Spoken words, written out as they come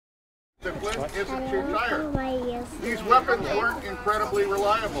The flint isn't too tired. These weapons weren't incredibly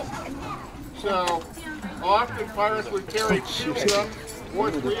reliable. So often pirates would carry 2 of them,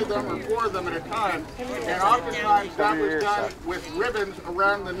 or 3 of them, or 4 of them at a time. And oftentimes that was done with ribbons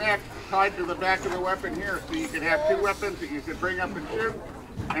around the neck tied to the back of the weapon here. So you could have 2 weapons that you could bring up and shoot,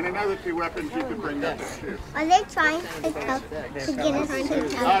 and another 2 weapons you could bring up and shoot. Are they trying to get us to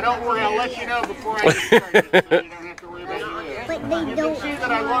tell? Don't worry, I'll let you know before I get started, so you don't have to worry about it. But they don't. You see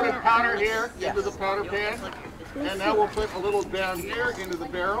that I loaded powder here into the powder pan, and now we'll put a little down here into the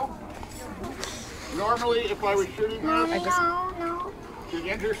barrel. Normally, if I was shooting this to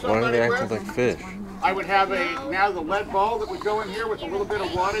injure somebody with, like fish? I would have now the lead ball that would go in here with a little bit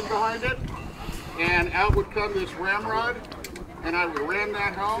of wadding behind it, and out would come this ramrod, and I would ram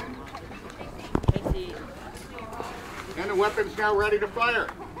that home, and the weapon's now ready to fire.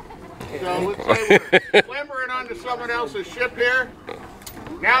 So let's say we're clambering onto someone else's ship here.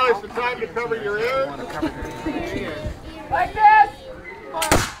 Now is the time to cover your ears. Like this!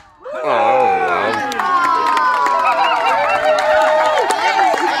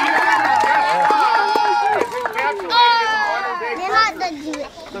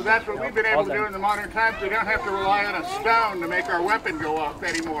 So that's what we've been able to do in the modern times. We don't have to rely on a stone to make our weapon go off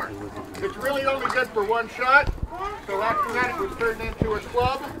anymore. It's really only good for 1 shot. So after that it was turned into a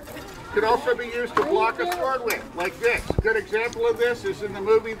club. Could also be used to block a sword with, like this. A good example of this is in the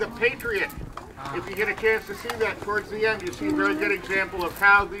movie The Patriot. If you get a chance to see that towards the end, you see a very good example of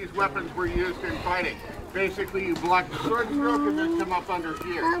how these weapons were used in fighting. Basically, you block the sword stroke and then come up under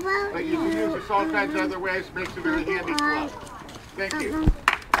here. But you can use this all kinds of other ways. Makes a very handy club. Thank you.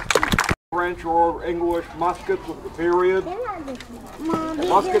 French or English muskets of the period.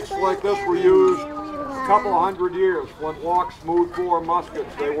 Muskets like this were used a couple of 100 years. Flintlock, smoothbore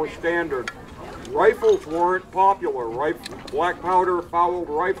muskets, they were standard. Rifles weren't popular. Black powder fouled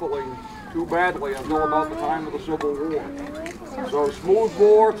rifling too badly until about the time of the Civil War. So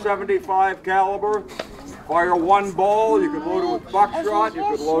smoothbore, 75 caliber, fire 1 ball. You could load it with buckshot, you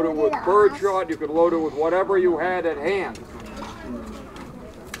could load it with birdshot, you could load it with whatever you had at hand.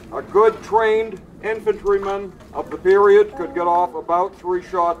 A good trained infantryman of the period could get off about 3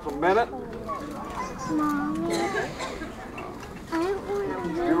 shots a minute.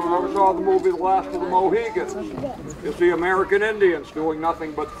 You ever saw the movie The Last of the Mohegans? You see American Indians doing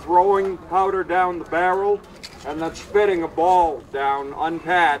nothing but throwing powder down the barrel and then spitting a ball down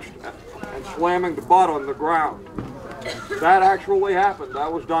unpatched and slamming the butt on the ground. That actually happened.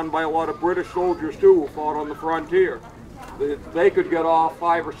 That was done by a lot of British soldiers too who fought on the frontier. They could get off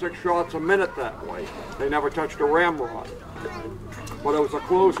 5 or 6 shots a minute that way. They never touched a ramrod. But it was a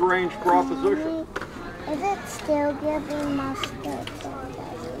close range proposition. Is it still giving muskets?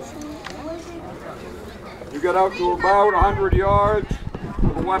 You get out to about 100 yards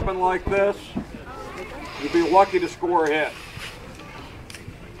with a weapon like this, you'd be lucky to score a hit.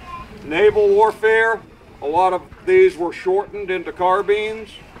 Naval warfare, a lot of these were shortened into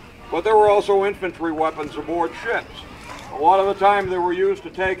carbines, but there were also infantry weapons aboard ships. A lot of the time they were used to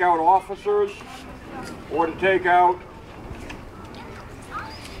take out officers or to take out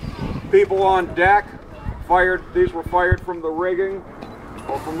people on deck. These were fired from the rigging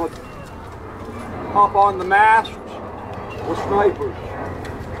or from the up on the masts with snipers.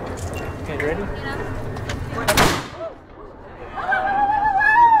 Okay, ready?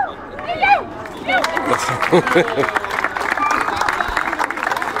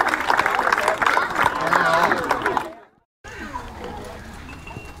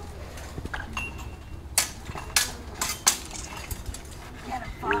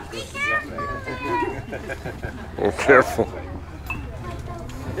 Oh, careful.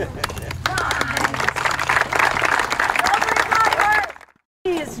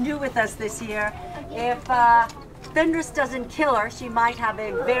 She is new with us this year. If Fenris doesn't kill her, she might have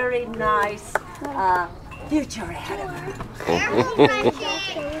a very nice future ahead of her.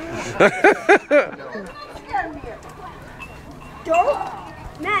 Don't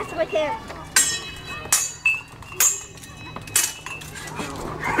mess with him.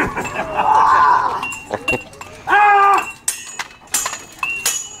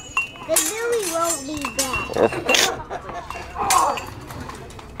 The Billy won't be back.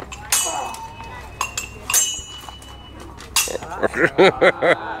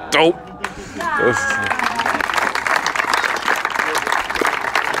 Dope.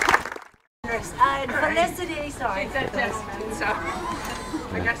 And Felicity, sorry. So,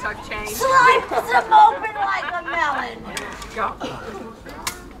 I guess I've changed. Slice them open like a melon. Go.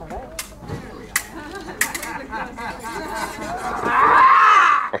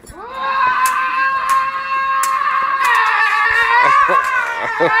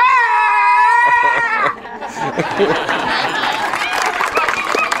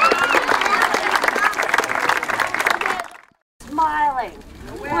 Smiling.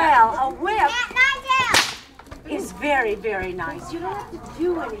 Well, a whip is very, very nice. You don't have to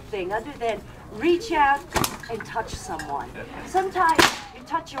do anything other than reach out and touch someone. Sometimes you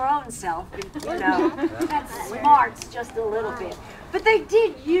touch your own self, you know, that smarts just a little bit. But they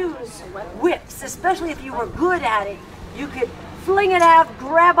did use whips, especially if you were good at it. You could fling it out,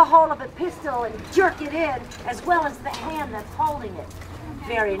 grab a hold of a pistol, and jerk it in, as well as the hand that's holding it.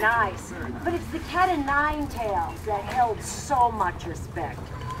 Very nice. But it's the cat o' nine tails that held so much respect.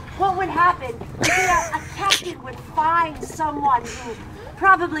 What would happen is that a captain would find someone who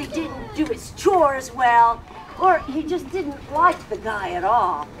probably didn't do his chores well, or he just didn't like the guy at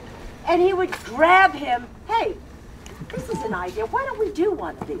all. And he would grab him. Hey, this is an idea. Why don't we do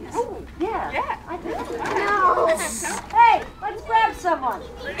one of these? Yeah. I think so. No. Hey, let's grab someone.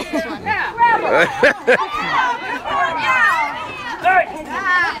 Yeah. Grab him.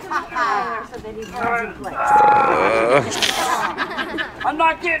 So that he runs in place. I'm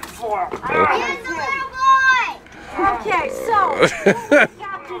not getting for him. Okay, so what would the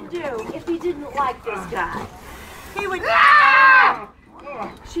captain do if he didn't like this guy? He would.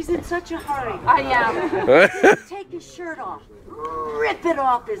 She's in such a hurry. I am. He'd take his shirt off, rip it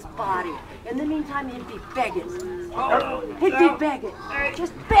off his body. In the meantime, he'd be begging. He'd be begging.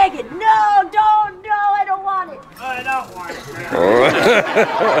 Just begging. No, don't, no, I don't want it. I don't want it.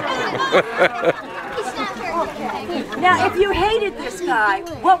 Okay. Now, if you hated this guy,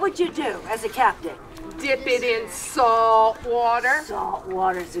 what would you do as a captain? Dip it in salt water. Salt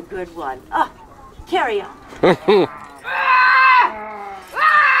water's a good one. Oh, carry on.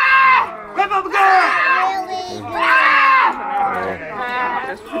 Give him a gun!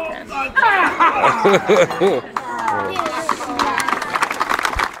 Just pretend.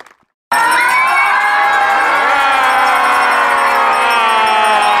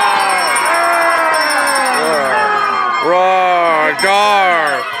 Roar,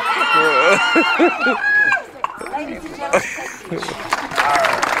 gar. Ladies and gentlemen, thank you.